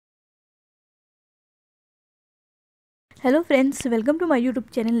Hello friends, welcome to my YouTube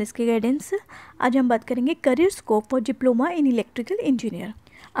channel इसके guidance. आज हम बात करेंगे करियर स्कोप और diploma in electrical engineer.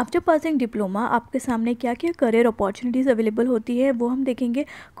 After passing diploma आपके सामने क्या क्या करियर अपॉर्चुनिटीज़ अवेलेबल होती है वो हम देखेंगे।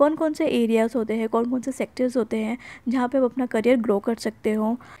 कौन कौन से एरियाज़ होते हैं, कौन कौन से सेक्टर्स होते हैं जहाँ पे आप अपना करियर ग्रो कर सकते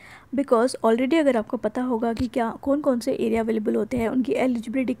हो। बिकॉज ऑलरेडी अगर आपको पता होगा कि क्या कौन कौन से एरिया अवेलेबल होते हैं, उनकी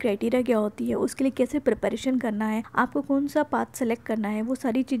एलिजिबिलिटी क्राइटेरिया क्या होती है, उसके लिए कैसे प्रिपरेशन करना है, आपको कौन सा पाथ सेलेक्ट करना है, वो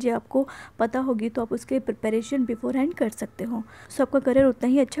सारी चीज़ें आपको पता होगी तो आप उसके प्रिपरेशन बिफोर हैंड कर सकते हो। सो आपका करियर उतना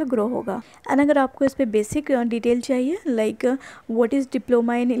ही अच्छा ग्रो होगा। एंड अगर आपको इस पर बेसिक डिटेल चाहिए like what is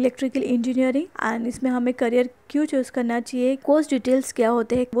diploma in electrical engineering and इसमें हमें करियर क्यों चूज़ करना चाहिए, कोर्स डिटेल्स क्या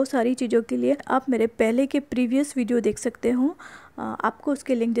होते हैं, वो सारी चीज़ों के लिए आप मेरे पहले के प्रीवियस वीडियो देख सकते हो। आपको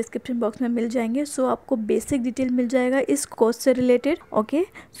उसके लिंक डिस्क्रिप्शन बॉक्स में मिल जाएंगे। सो आपको बेसिक डिटेल मिल जाएगा इस कोर्स से रिलेटेड। ओके,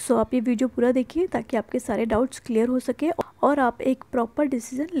 सो आप ये वीडियो पूरा देखिए ताकि आपके सारे डाउट्स क्लियर हो सके और आप एक प्रॉपर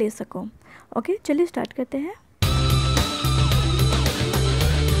डिसीजन ले सको। ओके, चलिए स्टार्ट करते हैं।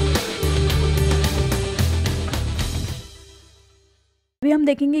 अभी हम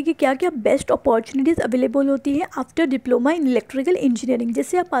देखेंगे कि क्या क्या बेस्ट अपॉर्चुनिटीज़ अवेलेबल होती है after diploma in electrical engineering.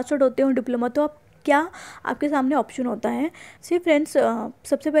 जैसे आप पास आउट होते हो डिप्लोमा तो आप क्या आपके सामने ऑप्शन होता है। सी फ्रेंड्स,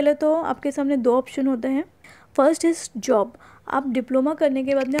 सबसे पहले तो आपके सामने दो ऑप्शन होते हैं। First is job. आप डिप्लोमा करने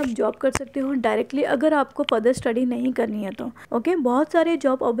के बाद में आप जॉब कर सकते हो डायरेक्टली अगर आपको फर्दर स्टडी नहीं करनी है तो। ओके, बहुत सारे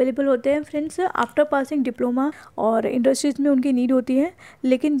जॉब अवेलेबल होते हैं फ्रेंड्स आफ्टर पासिंग डिप्लोमा और इंडस्ट्रीज़ में उनकी नीड होती है।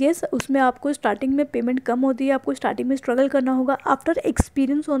 लेकिन येस, उसमें आपको स्टार्टिंग में पेमेंट कम होती है, आपको स्टार्टिंग में स्ट्रगल करना होगा। आफ्टर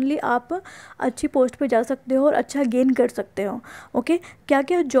एक्सपीरियंस ओनली आप अच्छी पोस्ट पे जा सकते हो और अच्छा गेन कर सकते हो। ओके, क्या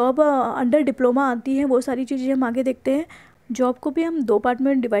क्या जॉब अंडर डिप्लोमा आती है वो सारी चीज़ें हम आगे देखते हैं। जॉब को भी हम दो पार्ट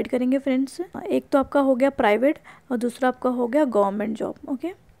में डिवाइड करेंगे फ्रेंड्स। एक तो आपका हो गया प्राइवेट और दूसरा आपका हो गया गवर्नमेंट जॉब।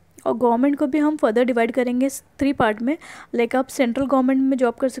 ओके, और गवर्नमेंट को भी हम फर्दर डिवाइड करेंगे थ्री पार्ट में। लाइक आप सेंट्रल गवर्नमेंट में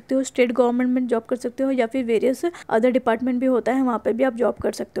जॉब कर सकते हो, स्टेट गवर्नमेंट में जॉब कर सकते हो, या फिर वेरियस अदर डिपार्टमेंट भी होता है, वहाँ पे भी आप जॉब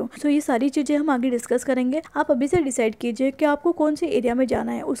कर सकते हो। सो ये सारी चीज़ें हम आगे डिस्कस करेंगे। आप अभी से डिसाइड कीजिए कि आपको कौन से एरिया में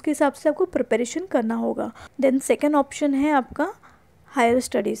जाना है, उसके हिसाब से आपको प्रिपरेशन करना होगा। देन सेकेंड ऑप्शन है आपका हायर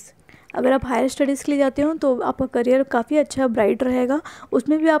स्टडीज़। अगर आप हायर स्टडीज़ के लिए जाते हो तो आपका करियर काफ़ी अच्छा ब्राइट रहेगा।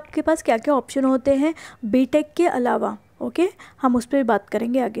 उसमें भी आपके पास क्या क्या ऑप्शन होते हैं बीटेक के अलावा। ओके, हम उस पर बात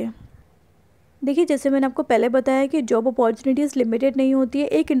करेंगे आगे। देखिए, जैसे मैंने आपको पहले बताया कि जॉब अपॉर्चुनिटीज़ लिमिटेड नहीं होती है,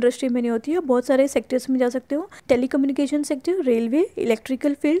 एक इंडस्ट्री में नहीं होती है, बहुत सारे सेक्टर्स में जा सकते हो। Telecommunication sector, railway,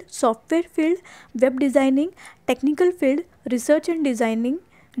 electrical field, software field, web designing, technical field, research and designing,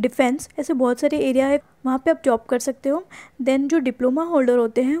 defence, ऐसे बहुत सारे एरिया है, वहाँ पे आप जॉब कर सकते हो। देन जो डिप्लोमा होल्डर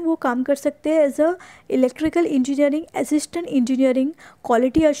होते हैं वो काम कर सकते हैं as a electrical engineering assistant engineering,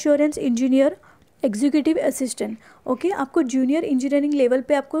 quality assurance engineer, executive assistant. Okay, आपको जूनियर इंजीनियरिंग लेवल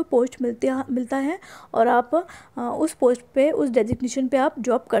पे आपको पोस्ट मिलता है और आप उस पोस्ट पे, उस डेजिग्नेशन पे आप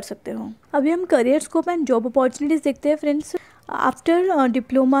जॉब कर सकते हो। अभी हम career scope and job opportunities देखते हैं friends. After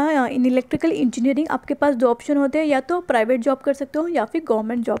diploma in electrical engineering आपके पास दो ऑप्शन होते हैं, या तो प्राइवेट जॉब कर सकते हो या फिर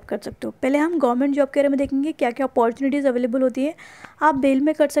गवर्नमेंट जॉब कर सकते हो। पहले हम गवर्नमेंट जॉब के बारे में देखेंगे क्या क्या अपॉर्चुनिटीज़ अवेलेबल होती है। आप बेल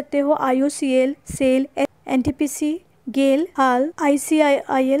में कर सकते हो, IOCL, सेल, NTPC, गेल, हाल,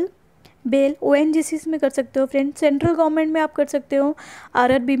 ICIL, बेल, ONGC में कर सकते हो फ्रेंड। सेंट्रल गवर्नमेंट में आप कर सकते हो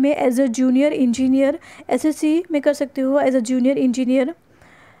RRB में as a junior engineer, SSC में कर सकते हो as a junior engineer,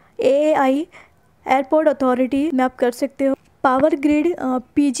 AAI airport authority में आप कर सकते हो। पावर ग्रिड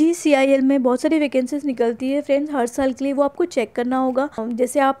PGCIL में बहुत सारी वैकेंसीज निकलती है फ्रेंड्स हर साल के लिए, वो आपको चेक करना होगा।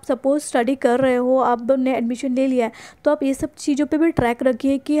 जैसे आप सपोज स्टडी कर रहे हो, आपने एडमिशन ले लिया है, तो आप ये सब चीज़ों पे भी ट्रैक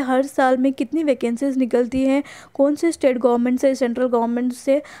रखिए कि हर साल में कितनी वैकेंसीज निकलती हैं, कौन से स्टेट गवर्नमेंट से, सेंट्रल गवर्नमेंट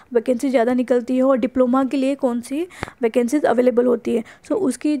से वैकेंसी ज़्यादा निकलती है और डिप्लोमा के लिए कौन सी वैकेंसीज अवेलेबल होती है। सो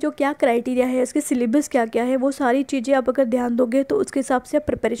उसकी जो क्या क्राइटेरिया है, उसके सिलेबस क्या क्या है, वो सारी चीज़ें आप अगर ध्यान दोगे तो उसके हिसाब से आप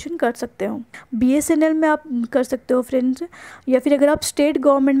प्रिपरेशन कर सकते हो। BSNL में आप कर सकते हो फ्रेंड्स, या फिर अगर आप स्टेट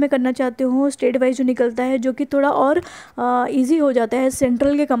गवर्नमेंट में करना चाहते हो, स्टेट वाइज जो निकलता है जो कि थोड़ा और इजी हो जाता है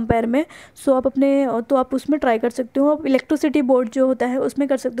सेंट्रल के कंपेयर में, सो आप उसमें ट्राई कर सकते हो। इलेक्ट्रिसिटी बोर्ड जो होता है उसमें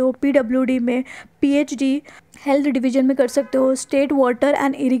कर सकते हो, PWD में, PHD हेल्थ डिवीज़न में कर सकते हो, state water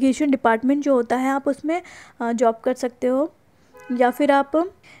and irrigation department जो होता है आप उसमें जॉब कर सकते हो, या फिर आप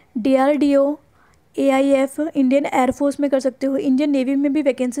DRDO, AIF इंडियन एयरफोर्स में कर सकते हो। इंडियन नेवी में भी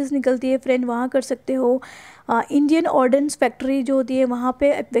वैकेंसीज निकलती है फ्रेंड, वहाँ कर सकते हो। इंडियन ऑर्डेंस फैक्ट्री जो होती है वहाँ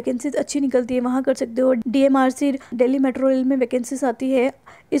पे वैकेंसीज अच्छी निकलती है, वहाँ कर सकते हो। DMRC दिल्ली मेट्रो रेल में वैकेंसीज आती है।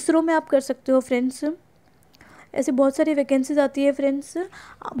 इसरो में आप कर सकते हो फ्रेंड्स। ऐसे बहुत सारी वैकेंसीज आती है फ्रेंड्स,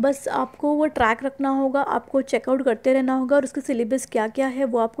 बस आपको वो ट्रैक रखना होगा, आपको चेकआउट करते रहना होगा और उसके सिलेबस क्या क्या है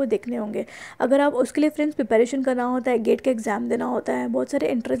वो आपको देखने होंगे। अगर आप उसके लिए फ्रेंड्स प्रिपरेशन करना होता है, गेट का एग्ज़ाम देना होता है, बहुत सारे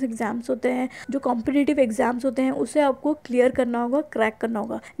एंट्रेंस एग्जाम्स होते हैं, जो कॉम्पिटिटिव एग्जाम्स होते हैं, उसे आपको क्लियर करना होगा, क्रैक करना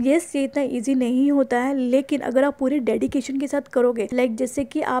होगा। ये इतना ईजी नहीं होता है, लेकिन अगर आप पूरे डेडिकेशन के साथ करोगे, लाइक जैसे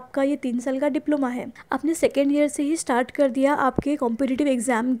कि आपका ये 3 साल का डिप्लोमा है, आपने सेकेंड ईयर से ही स्टार्ट कर दिया आपके कॉम्पिटिटिव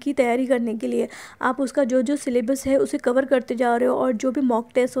एग्जाम की तैयारी करने के लिए, आप उसका जो जो सिलेबस है उसे कवर करते जा रहे हो और जो भी मॉक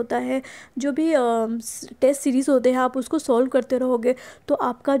टेस्ट होता है, जो भी टेस्ट सीरीज़ होते हैं, आप उसको सॉल्व करते रहोगे, तो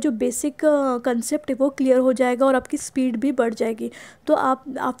आपका जो बेसिक कंसेप्ट है वो क्लियर हो जाएगा और आपकी स्पीड भी बढ़ जाएगी। तो आप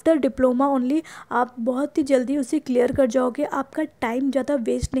आफ्टर डिप्लोमा ओनली आप बहुत ही जल्दी उसे क्लियर कर जाओगे, आपका टाइम ज़्यादा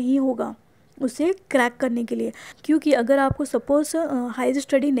वेस्ट नहीं होगा उसे क्रैक करने के लिए। क्योंकि अगर आपको सपोज़ हायर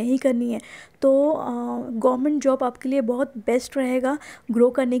स्टडी नहीं करनी है तो गवर्नमेंट जॉब आपके लिए बहुत बेस्ट रहेगा ग्रो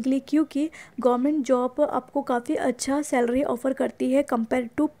करने के लिए, क्योंकि गवर्नमेंट जॉब आपको काफ़ी अच्छा सैलरी ऑफ़र करती है compare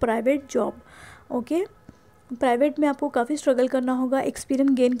to private job. Okay, private में आपको काफ़ी स्ट्रगल करना होगा,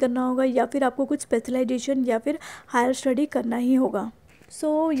 एक्सपीरियंस गेन करना होगा, या फिर आपको कुछ स्पेशलाइजेशन या फिर हायर स्टडी करना ही होगा।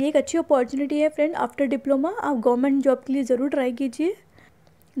 सो ये एक अच्छी अपॉर्चुनिटी है फ्रेंड, आफ्टर डिप्लोमा आप गवर्नमेंट जॉब के लिए ज़रूर ट्राई कीजिए।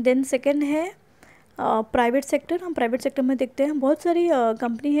 देन सेकेंड है प्राइवेट सेक्टर। हम प्राइवेट सेक्टर में देखते हैं बहुत सारी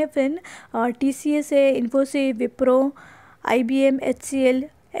कंपनी है फ्रेंड, TCS है, Infosys, Wipro, IBM, HCL,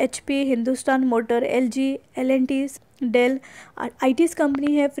 HP, Hindustan motor, LG, L&T, del, IT's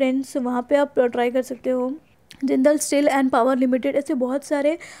company है फ्रेंड्स, वहाँ पे आप ट्राई कर सकते हो। Jindal steel and power limited, ऐसे बहुत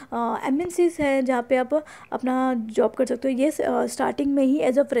सारे MNCs हैं जहाँ पे आप अपना जॉब कर सकते हो। ये स्टार्टिंग में ही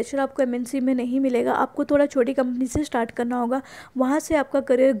एज अ फ्रेशर आपको MNC में नहीं मिलेगा, आपको थोड़ा छोटी कंपनी से स्टार्ट करना होगा, वहाँ से आपका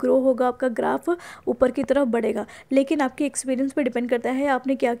करियर ग्रो होगा, आपका ग्राफ ऊपर की तरफ बढ़ेगा। लेकिन आपके एक्सपीरियंस पे डिपेंड करता है,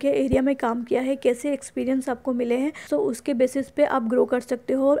 आपने क्या क्या एरिया में काम किया है, कैसे एक्सपीरियंस आपको मिले हैं, तो उसके बेसिस पे आप ग्रो कर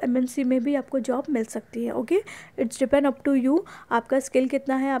सकते हो और MNC में भी आपको जॉब मिल सकती है। Okay, it's depend up to you, आपका स्किल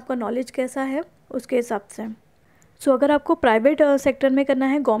कितना है, आपका नॉलेज कैसा है, उसके हिसाब से। सो अगर आपको प्राइवेट सेक्टर में करना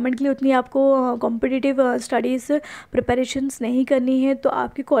है, गवर्नमेंट के लिए उतनी आपको कॉम्पिटिटिव स्टडीज़ प्रिपरेशंस नहीं करनी है, तो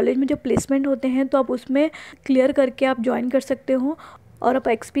आपके कॉलेज में जो प्लेसमेंट होते हैं तो आप उसमें क्लियर करके आप ज्वाइन कर सकते हो और आप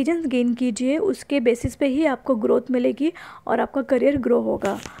एक्सपीरियंस गेन कीजिए, उसके बेसिस पे ही आपको ग्रोथ मिलेगी और आपका करियर ग्रो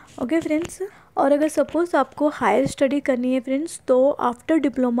होगा। ओके फ्रेंड्स, और अगर सपोज़ आपको हायर स्टडी करनी है फ्रेंड्स, तो आफ्टर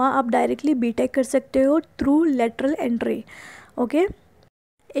डिप्लोमा आप डायरेक्टली BTech कर सकते हो थ्रू लेटरल एंट्री। ओके,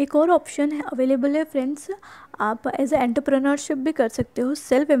 एक और ऑप्शन है अवेलेबल है फ्रेंड्स, आप एज ए एंटरप्रेन्योरशिप भी कर सकते हो,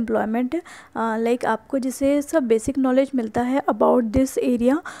 सेल्फ एम्प्लॉयमेंट। लाइक आपको जिसे सब बेसिक नॉलेज मिलता है अबाउट दिस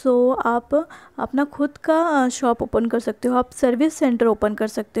एरिया, सो आप अपना खुद का शॉप ओपन कर सकते हो, आप सर्विस सेंटर ओपन कर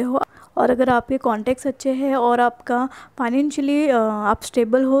सकते हो। और अगर आपके कॉन्टेक्ट्स अच्छे हैं और आपका फाइनेंशियली आप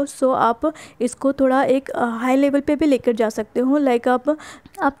स्टेबल हो, सो आप इसको थोड़ा एक हाई लेवल पे भी लेकर जा सकते हो। लाइक आप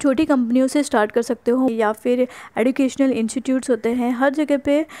छोटी कंपनियों से स्टार्ट कर सकते हो, या फिर एजुकेशनल इंस्टीट्यूट्स होते हैं, हर जगह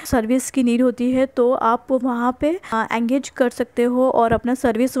पे सर्विस की नीड होती है, तो आप वहाँ पे एंगेज कर सकते हो और अपना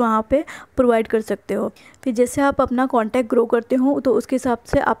सर्विस वहाँ पे प्रोवाइड कर सकते हो। फिर जैसे आप अपना कॉन्टैक्ट ग्रो करते हो तो उसके हिसाब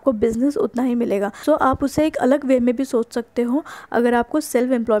से आपको बिजनेस उतना ही मिलेगा। सो आप उसे एक अलग वे में भी सोच सकते हो अगर आपको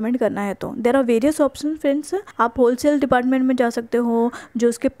सेल्फ एम्प्लॉयमेंट करना है तो। There are various option friends, आप होलसेल डिपार्टमेंट में जा सकते हो, जो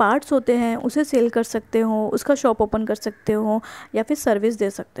उसके पार्ट्स होते हैं उसे सेल कर सकते हो, उसका शॉप ओपन कर सकते हो, या फिर सर्विस दे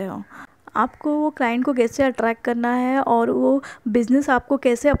सकते हो। आपको वो क्लाइंट को कैसे अट्रैक्ट करना है और वो बिज़नेस आपको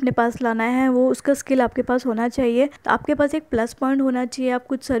कैसे अपने पास लाना है, वो उसका स्किल आपके पास होना चाहिए। तो आपके पास एक प्लस पॉइंट होना चाहिए, आप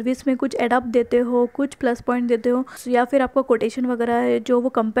कुछ सर्विस में कुछ एडअप देते हो, कुछ प्लस पॉइंट देते हो, या फिर आपका कोटेशन वगैरह है जो वो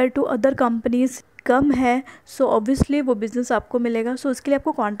compare to other companies come है, सो ऑब्वियसली वो बिज़नेस आपको मिलेगा। सो उसके लिए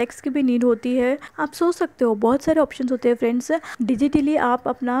आपको कॉन्टेक्ट्स की भी नीड होती है। आप सोच सकते हो, बहुत सारे ऑप्शंस होते हैं फ्रेंड्स। डिजिटली आप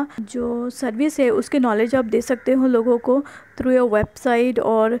अपना जो सर्विस है उसके नॉलेज आप दे सकते हो लोगों को थ्रू योर वेबसाइट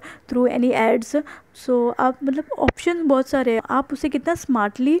और थ्रू एनी एड्स। सो आप मतलब ऑप्शन बहुत सारे हैं, आप उसे कितना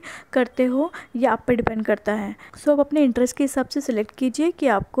स्मार्टली करते हो ये आप पे डिपेंड करता है। सो आप अपने इंटरेस्ट के हिसाब से सिलेक्ट कीजिए कि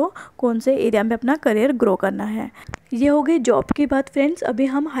आपको कौन से एरिया में अपना करियर ग्रो करना है। ये हो गई जॉब की बात फ्रेंड्स। अभी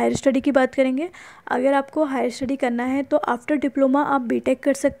हम हायर स्टडी की बात करेंगे। अगर आपको हायर स्टडी करना है तो आफ्टर डिप्लोमा आप BTech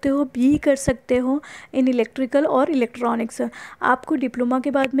कर सकते हो, BE कर सकते हो इन इलेक्ट्रिकल और इलेक्ट्रॉनिक्स। आपको डिप्लोमा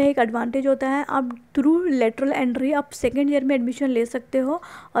के बाद में एक एडवांटेज होता है, आप थ्रू लेटरल एंट्री आप सेकेंड ईयर में एडमिशन ले सकते हो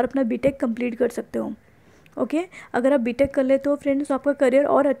और अपना BTech कंप्लीट कर सकते हो। ओके, अगर आप BTech कर लेते हो फ्रेंड्स तो आपका करियर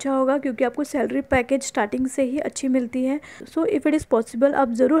और अच्छा होगा, क्योंकि आपको सैलरी पैकेज स्टार्टिंग से ही अच्छी मिलती है। So if it is possible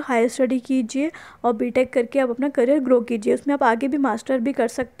आप ज़रूर हायर स्टडी कीजिए और BTech करके आप अपना करियर ग्रो कीजिए। उसमें आप आगे भी मास्टर भी कर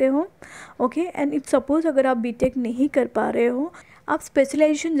सकते हो। ओके, एंड इफ सपोज़ अगर आप BTech नहीं कर पा रहे हो, आप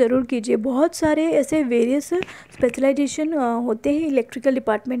स्पेशलाइजेशन ज़रूर कीजिए। बहुत सारे ऐसे वेरियस स्पेशलाइजेशन होते हैं इलेक्ट्रिकल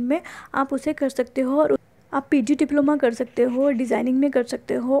डिपार्टमेंट में, आप उसे कर सकते हो आप पीजी डिप्लोमा कर सकते हो, डिज़ाइनिंग में कर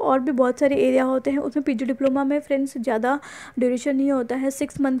सकते हो, और भी बहुत सारे एरिया होते हैं। उसमें पीजी डिप्लोमा में फ्रेंड्स ज़्यादा ड्यूरेशन नहीं होता है,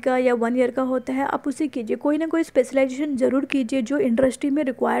 6 मंथ का या 1 ईयर का होता है। आप उसे कीजिए, कोई ना कोई स्पेशलाइजेशन ज़रूर कीजिए जो इंडस्ट्री में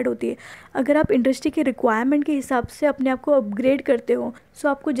रिक्वायर्ड होती है। अगर आप इंडस्ट्री के रिक्वायरमेंट के हिसाब से अपने आप को अपग्रेड करते हो, सो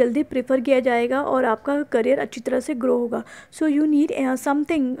आपको जल्दी प्रेफर किया जाएगा और आपका करियर अच्छी तरह से ग्रो होगा। So you need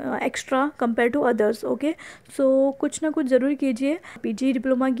something extra compare to others. Okay, सो कुछ ना कुछ ज़रूर कीजिए, पीजी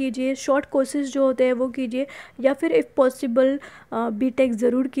डिप्लोमा कीजिए, शॉर्ट कोर्सेज जो होते हैं वो कीजिए, या फिर इफ़ पॉसिबल बीटेक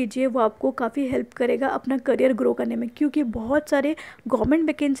ज़रूर कीजिए। वो आपको काफ़ी हेल्प करेगा अपना करियर ग्रो करने में, क्योंकि बहुत सारे गवर्नमेंट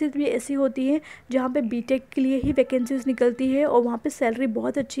वैकेंसीज भी ऐसी होती हैं जहाँ पे बीटेक के लिए ही वैकेंसीज निकलती है, और वहाँ पे सैलरी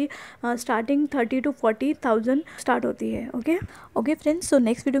बहुत अच्छी स्टार्टिंग 30 to 40,000 स्टार्ट होती है। Okay friends, so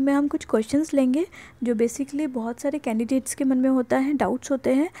next video में हम कुछ क्वेश्चंस लेंगे जो बेसिकली बहुत सारे कैंडिडेट्स के मन में होता है, डाउट्स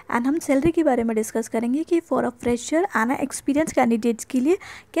होते हैं, एंड हम सैलरी के बारे में डिस्कस करेंगे कि for a fresher and experience candidates के लिए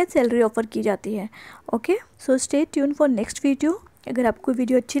क्या सैलरी ऑफर की जाती है। Okay, so stay tune for next video. अगर आपको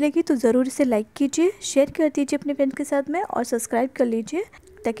वीडियो अच्छी लगी तो ज़रूर इसे लाइक कीजिए, शेयर कर दीजिए अपने फ्रेंड्स के साथ में, और सब्सक्राइब कर लीजिए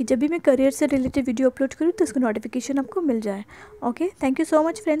ताकि जब भी मैं करियर से रिलेटेड वीडियो अपलोड करूँ तो उसका नोटिफिकेशन आपको मिल जाए। Okay, thank you so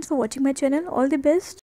much friends for watching my channel. All the best.